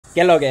¿Qué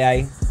es lo que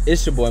hay?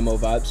 It's your boy Mo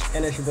Vibes.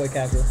 And it's your boy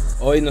Casual.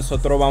 Hoy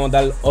nosotros vamos a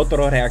dar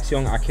otra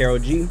reacción a Karol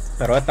G,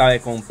 pero esta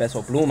vez con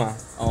Peso Pluma.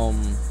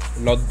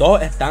 Los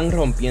dos están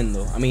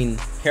rompiendo. I mean,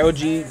 Karol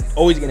G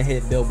always gonna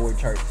hit Billboard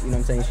charts. You know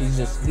what I'm saying? She's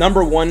just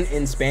 #1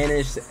 in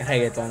Spanish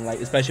reggaeton, like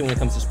especially when it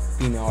comes to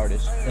female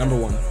artists.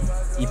 #1.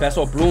 Y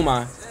Peso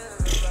Pluma,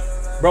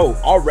 bro,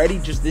 already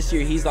just this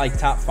year he's like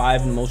top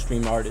 5 most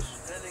streamed artists.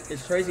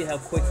 It's crazy how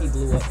quick he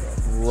blew up,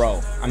 bro.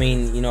 I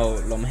mean, you know,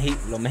 los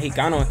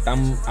mexicanos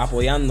están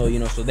apoyando, you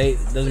know, so it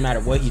doesn't matter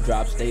what he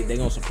drops, they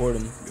gonna support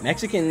him.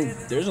 Mexican,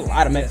 there's a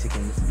lot of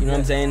Mexicans, you know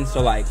what I'm saying?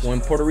 So like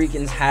when Puerto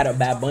Ricans had a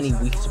Bad Bunny,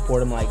 we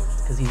support him like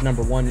because he's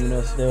 #1, you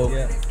know, still.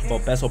 Yeah.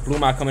 But Peso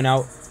Pluma coming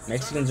out,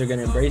 Mexicans are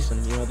gonna embrace him,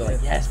 you know. They're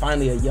like, yeah, it's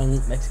finally a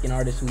young Mexican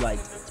artist who like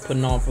is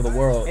putting on for the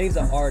world. And he's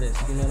an artist,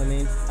 you know what I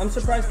mean? I'm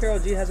surprised Karol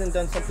G hasn't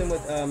done something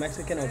with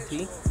Mexican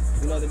OT.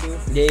 You know the dude?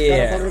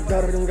 Yeah.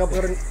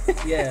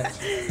 Yeah.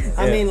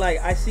 I mean,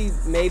 like, I see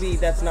maybe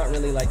that's not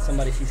really like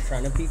somebody she's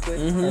trying to peak with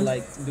or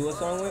like do a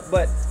song with,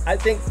 but I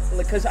think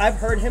because I've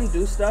heard him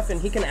do stuff and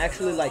he can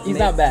actually like he's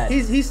not bad.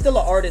 He's still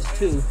an artist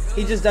too.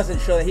 He just doesn't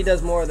show it. He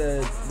does more of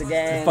the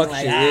gang, fuck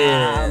like shit,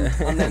 yeah.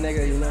 I'm that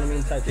nigga, you know what I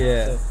mean? Type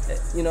yeah. shit.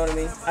 So, you know what I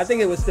mean? I think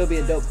it would still be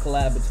a dope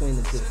collab between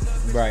the two.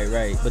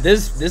 Right. But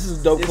this is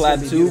a dope collab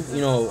too. Beautiful.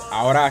 You know,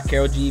 ahora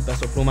Karol G y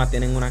Peso Pluma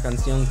tienen una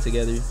canción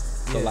together.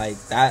 So like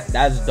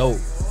that's dope.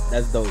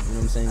 That's dope, you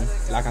know what I'm saying?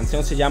 La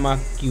canción se llama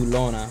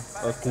QLONA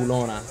or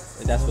QLONA,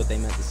 if that's what they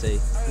meant to say.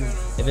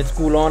 If it's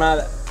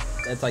QLONA,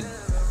 that's like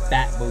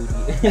fat booty.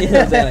 You know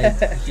what I'm saying?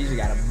 Like, she just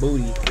got a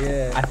booty.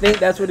 Yeah. I think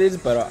that's what it is,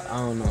 but I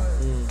don't know.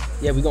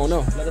 Yeah, we gonna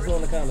know. Let us know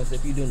in the comments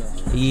if you do know.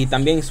 Y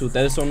también, si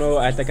ustedes son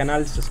nuevos a este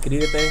canal,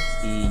 suscríbete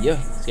y yeah,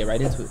 let's get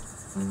right into it.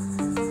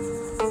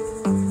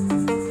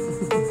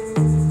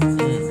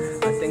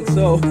 I think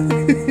so.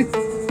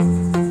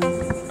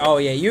 Oh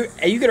yeah, you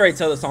could already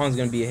tell the song's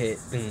gonna be a hit.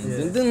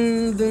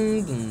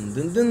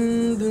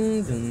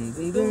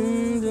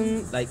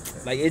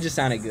 Like it just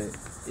sounded good.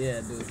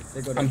 Yeah,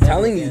 dude. I'm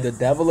telling you, the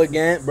devil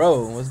again,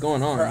 bro. What's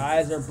going on? Her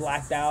eyes are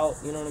blacked out.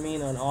 You know what I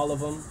mean? On all of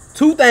them.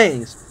 2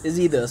 things: is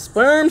either a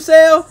sperm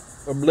cell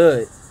or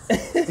blood.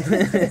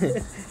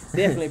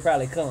 Definitely,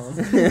 probably come.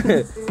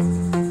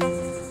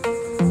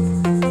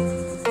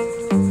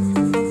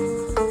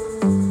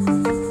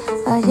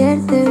 Ayer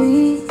te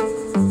vi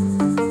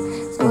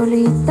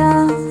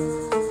solita,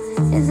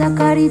 esa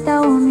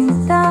carita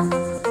bonita,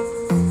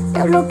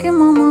 diablo que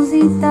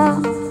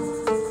mamacita.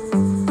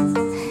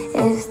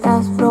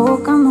 Estás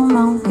provocándome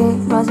aunque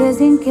lo haces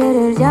sin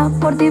querer. Ya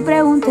por ti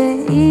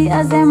pregunté y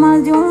hace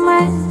más de un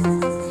mes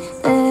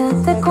te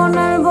dejaste con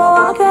el bobo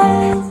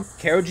aquel.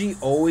 Karol G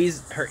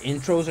always, her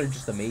intros are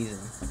just amazing.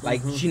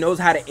 Like she knows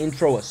how to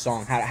intro a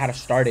song, how to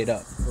start it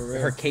up.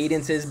 Her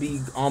cadences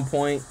be on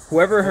point.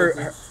 Whoever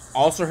her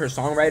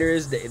songwriter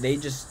is,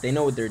 they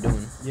know what they're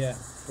doing. Yeah.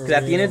 Because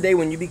at the end of the day,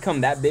 when you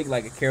become that big,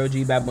 like a Karol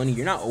G, Bad Bunny,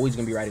 you're not always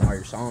gonna be writing all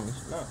your songs.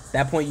 No. At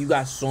that point, you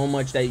got so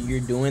much that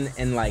you're doing,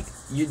 and like,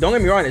 you don't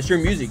get me wrong, it's your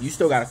music. You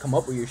still gotta come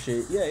up with your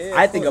shit. Yeah.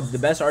 I think of the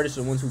best artists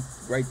are the ones who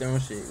write their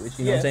own shit, which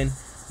you know what I'm saying.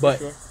 But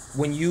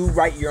when you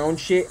write your own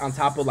shit on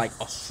top of like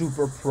a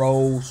super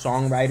pro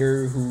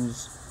songwriter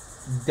who's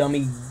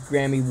dummy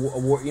Grammy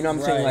award, you know what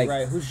I'm saying?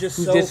 Like, who's just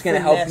gonna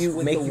help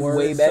you make you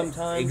way better.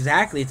 Sometimes.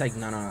 Exactly. It's like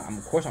no.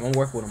 Of course I'm gonna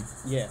work with him.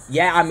 Yeah.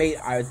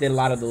 I did a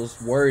lot of those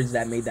words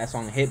that made that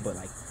song a hit, but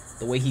like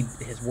the way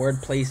his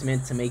word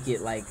placement to make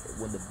it like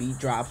when the beat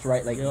drops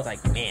right, like it's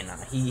like man,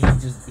 he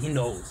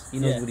knows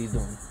what he's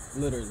doing.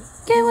 Literally.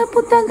 Qué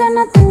hueputa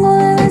gana tengo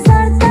de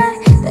besarte.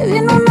 Te vi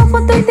en una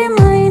foto y te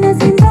imaginas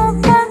sin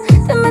ropa.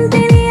 Te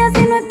mentiría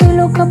si no estoy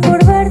loca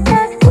por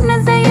verte. Un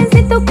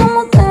ensayecito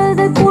como te ves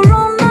de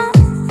culona.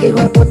 Qué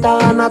hueputa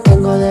gana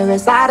tengo de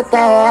besarte.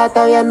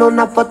 Te vi en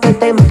una foto y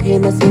te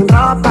imaginas sin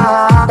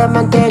ropa. Te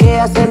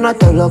mentiría si no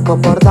estoy loco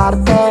por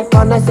darte.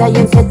 Con ese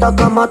jeansito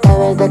como te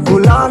ves de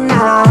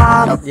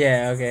culona.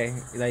 Yeah, okay.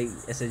 Like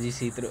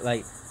SGC through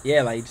like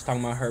like just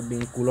talking about her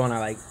being culona,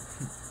 like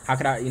how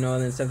could I, you know,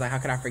 in the sense like how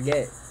could I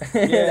forget?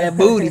 That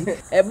booty.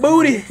 That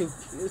booty.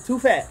 Too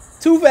fat.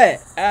 Too fat.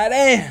 Ah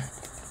damn.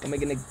 Gonna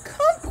make a nigga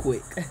come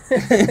quick.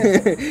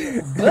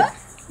 But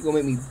you gonna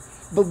make me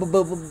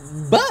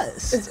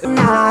bust.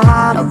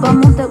 Nos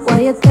vamos de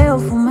guayeteo,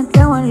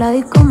 fumeteo en la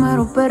disco,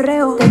 mero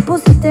perreo. Te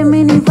pusiste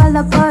mini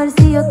falda pa' ver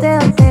si yo te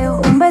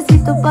ateo. Un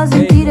besito pa'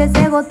 sentir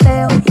ese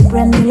goteo. Y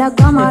prendí la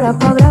cámara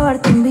pa'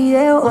 grabarte un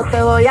video. No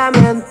te voy a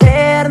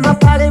mentir, no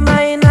para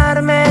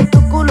imaginarme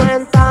tu culo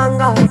en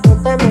tanga.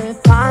 Ponte mi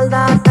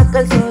espalda hasta que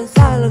el sol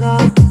salga.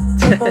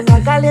 Me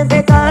ponga caliente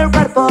y todo el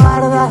cuerpo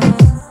arda.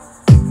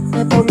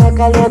 Me ponga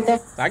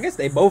caliente. I guess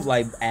they both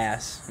like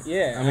ass.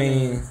 Yeah. I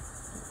mean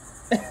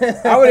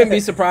I wouldn't be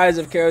surprised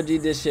if Karol G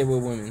did shit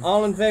with women.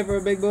 All in favor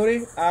of big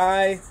booty?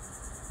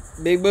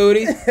 Big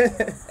booty.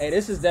 Hey,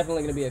 this is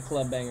definitely gonna be a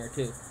club banger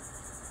too.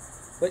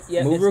 But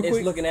yeah,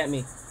 it's looking at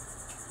me.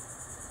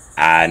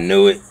 I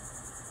knew it.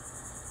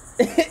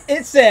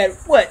 It said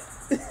what?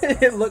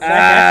 It looked back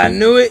I at you.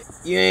 knew it.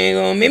 You ain't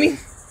gonna make me.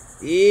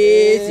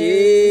 Yeah.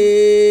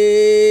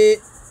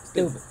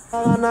 Stupid.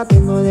 Gana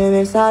tengo de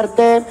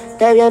besarte.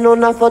 Te vi en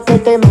una foto y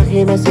te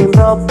imaginé sin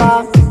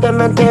ropa. Te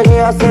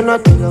mentiría si no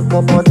estoy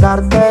loco por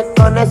darte.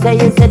 Con ese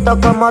insecto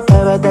como te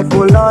ves de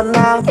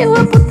culona. Qué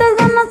hueputas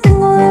ganas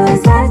tengo de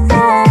besarte.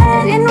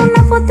 Te vi en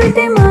una foto y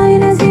te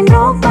imaginé sin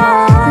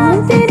ropa.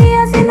 Te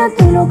mentiría si no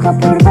estoy loca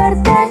por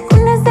verte.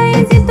 Con ese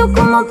insecto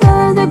como te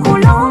ves de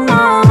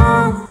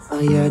culona.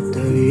 Ayer te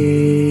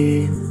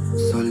vi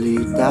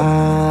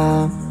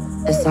solita,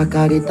 esa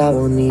carita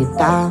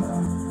bonita,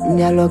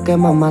 diablo que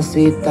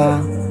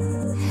mamacita.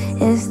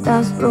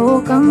 Estás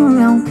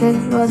provocándome aunque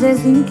lo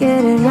haces sin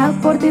querer. Ya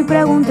por ti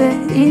pregunté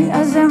y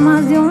hace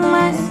más de un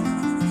mes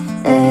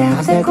te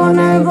dejaste con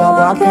el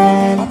bobo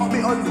aquel.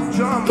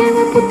 Que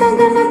de puta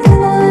gana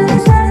tengo de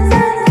besarte.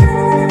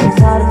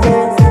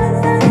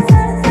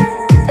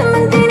 Te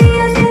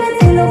mentiría si no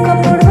estoy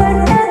loca por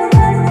verte.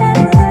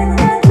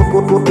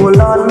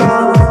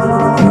 Culona.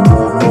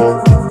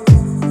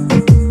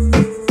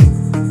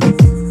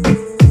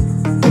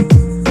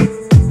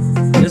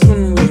 This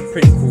one was a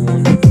pretty cool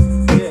one.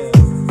 Yeah.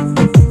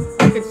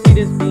 I could see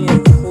this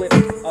being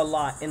clipped a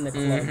lot in the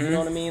club. You know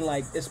what I mean?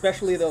 Like,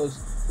 especially those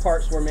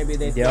parts where maybe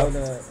they throw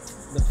the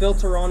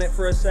filter on it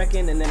for a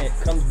second and then it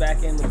comes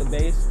back in with the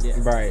bass. Yeah.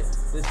 Right.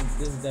 This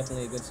is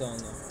definitely a good song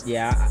though.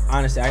 Yeah,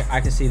 honestly, I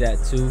can see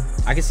that too.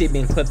 I can see it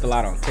being clipped a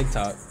lot on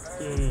TikTok.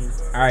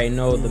 I already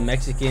know the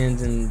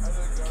Mexicans and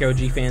Karol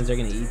G fans are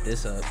gonna eat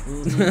this up.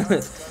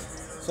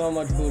 So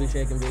much booty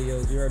shaking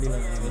videos, you already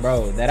know.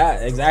 Bro,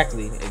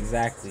 exactly.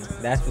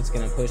 That's what's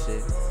gonna push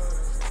it.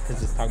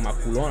 Cause it's talking about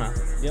QLONA.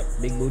 Yep.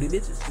 Big booty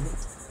bitches.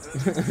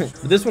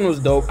 But this one was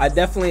dope. I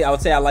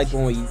would say I liked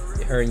one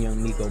with her and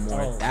Young Miko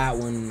more. Oh. That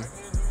one,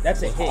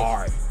 that's a hit.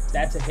 Hard.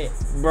 That's a hit.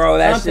 Bro,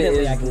 that shit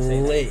Confidently, is I can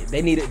say lit.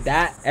 They needed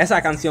that. Esa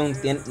canción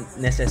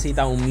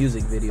necesita un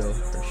music video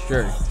for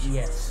sure.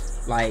 Yes.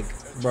 Like,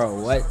 bro,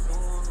 what?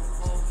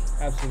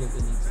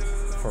 Absolutely needs it.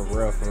 For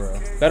real.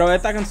 Pero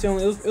esta canción,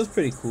 it was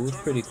pretty cool. It's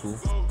pretty cool.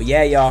 But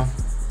yeah, y'all.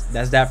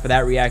 That's that for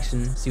that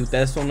reaction. Si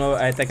ustedes son nuevos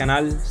a este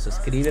canal,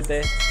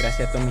 suscríbete.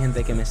 Gracias a toda mi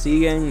gente que me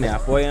siguen, me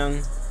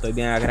apoyan. Estoy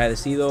bien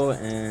agradecido.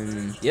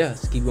 And yeah,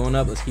 let's keep going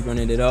up. Let's keep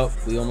running it up.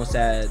 We almost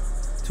at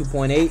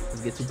 2.8.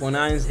 Let's get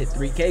 2.9s. Hit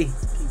 3K.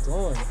 Keep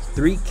going.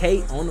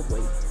 3K on the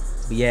way.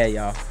 But yeah,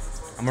 y'all.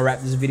 I'm gonna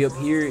wrap this video up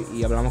here.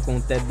 Y hablamos con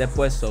ustedes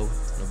después. So,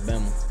 nos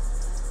vemos.